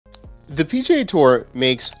The PGA Tour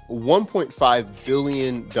makes $1.5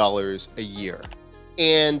 billion a year.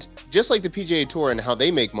 And just like the PGA Tour and how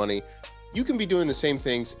they make money, you can be doing the same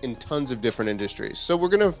things in tons of different industries. So we're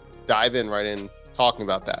going to dive in right in talking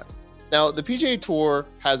about that. Now, the PGA Tour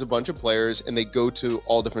has a bunch of players and they go to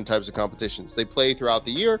all different types of competitions. They play throughout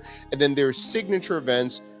the year, and then there's signature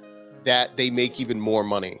events that they make even more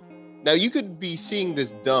money. Now, you could be seeing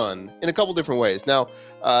this done in a couple different ways. Now,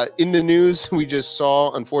 in the news, we just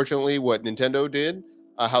saw, unfortunately, what Nintendo did,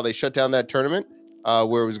 how they shut down that tournament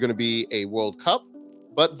where it was going to be a World Cup.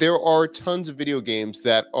 But there are tons of video games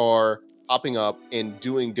that are popping up and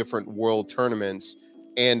doing different world tournaments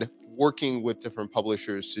and working with different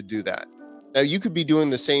publishers to do that. Now, you could be doing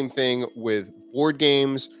the same thing with board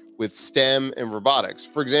games, with STEM and robotics.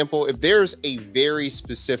 For example, if there's a very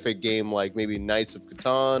specific game like maybe Knights of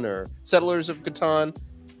Catan or Settlers of Catan,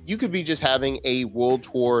 you could be just having a world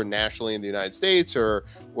tour nationally in the United States or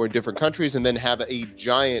in different countries, and then have a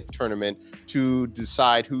giant tournament to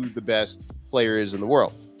decide who the best player is in the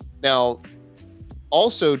world. Now,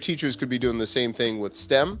 also teachers could be doing the same thing with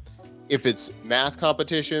STEM. If it's math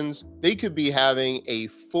competitions, they could be having a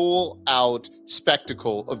full out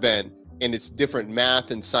spectacle event, and it's different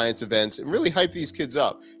math and science events, and really hype these kids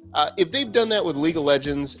up. If they've done that with League of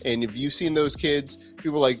Legends, and if you've seen those kids,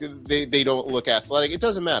 people like they don't look athletic, it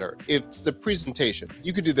doesn't matter. If it's the presentation,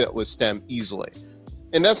 you could do that with STEM easily.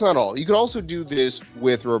 And that's not all. You could also do this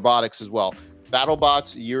with robotics as well.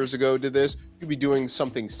 BattleBots years ago did this. You could be doing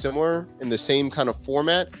something similar in the same kind of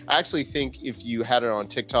format. I actually think if you had it on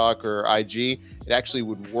TikTok or IG, it actually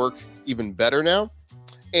would work even better now.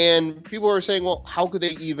 And people are saying, well, how could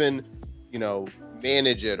they even,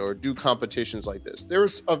 manage it or do competitions like this?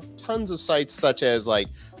 There's tons of sites such as like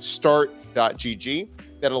start.gg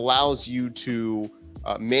that allows you to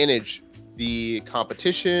manage the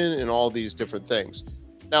competition and all these different things.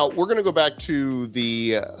 Now, we're going to go back to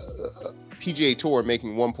the PGA Tour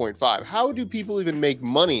making 1.5. How do people even make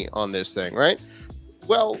money on this thing, right?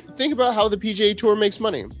 Well, think about how the PGA Tour makes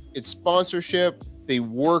money. It's sponsorship. They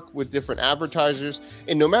work with different advertisers.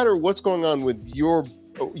 And no matter what's going on with your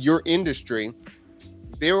industry,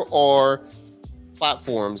 there are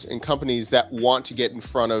platforms and companies that want to get in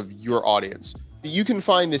front of your audience. You can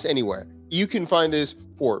find this anywhere. You can find this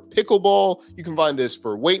for pickleball. You can find this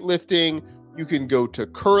for weightlifting. You can go to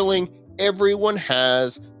curling. Everyone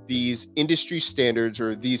has these industry standards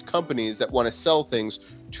or these companies that want to sell things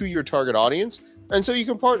to your target audience. And so you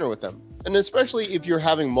can partner with them. And especially if you're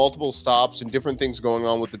having multiple stops and different things going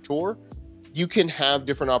on with the tour, you can have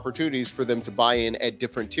different opportunities for them to buy in at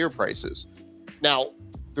different tier prices. Now,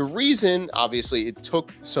 the reason, obviously, it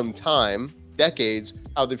took some time, decades,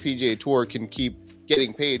 how the PGA Tour can keep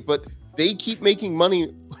getting paid, but they keep making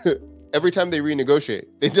money every time they renegotiate.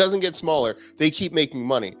 It doesn't get smaller. They keep making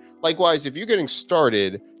money. Likewise, if you're getting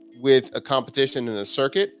started with a competition in a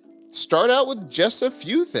circuit, start out with just a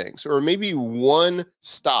few things, or maybe one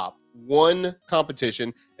stop, one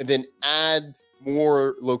competition, and then add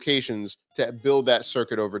more locations to build that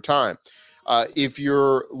circuit over time. If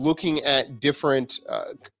you're looking at different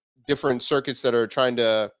circuits that are trying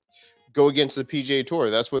to go against the PGA Tour,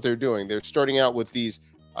 that's what they're doing. They're starting out with these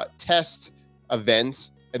test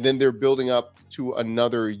events, and then they're building up to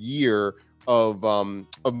another year of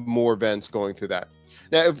more events going through that.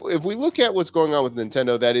 Now, if we look at what's going on with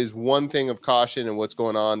Nintendo, that is one thing of caution, and what's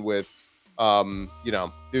going on with,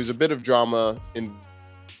 there's a bit of drama in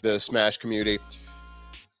the Smash community.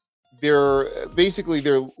 They're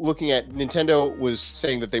looking at, Nintendo was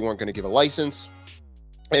saying that they weren't going to give a license,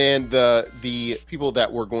 and the people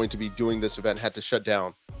that were going to be doing this event had to shut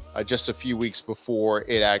down just a few weeks before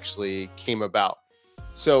it actually came about.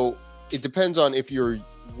 So it depends on if you're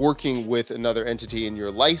working with another entity and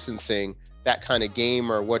you're licensing that kind of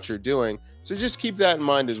game or what you're doing. So just keep that in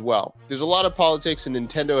mind as well. There's a lot of politics, and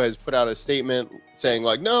Nintendo has put out a statement saying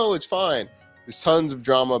like, no, it's fine. There's tons of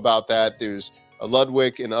drama about that. There's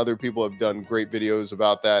Ludwig and other people have done great videos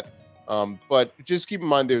about that. But just keep in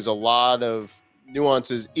mind, there's a lot of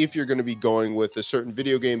nuances if you're going to be going with a certain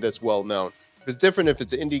video game that's well known. If it's different, if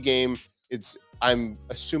it's an indie game, I'm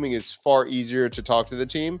assuming it's far easier to talk to the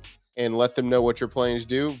team and let them know what your plans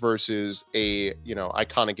do versus a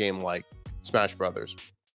iconic game like Smash Brothers.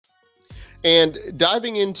 And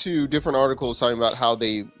diving into different articles talking about how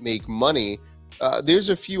they make money, there's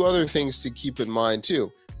a few other things to keep in mind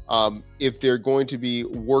too. If they're going to be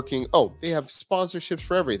working, they have sponsorships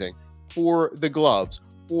for everything, for the gloves,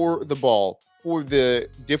 for the ball, for the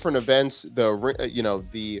different events,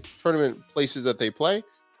 the tournament places that they play.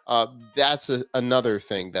 That's another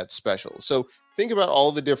thing that's special. So think about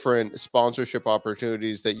all the different sponsorship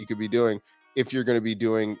opportunities that you could be doing. if you're going to be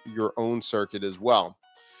doing your own circuit as well.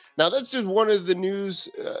 Now, that's just one of the news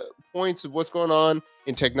points of what's going on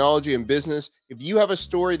in technology and business. If you have a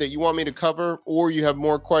story that you want me to cover, or you have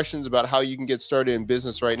more questions about how you can get started in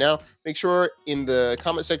business right now, make sure in the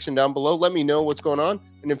comment section down below, let me know what's going on.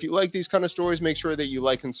 And if you like these kind of stories, make sure that you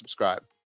like and subscribe.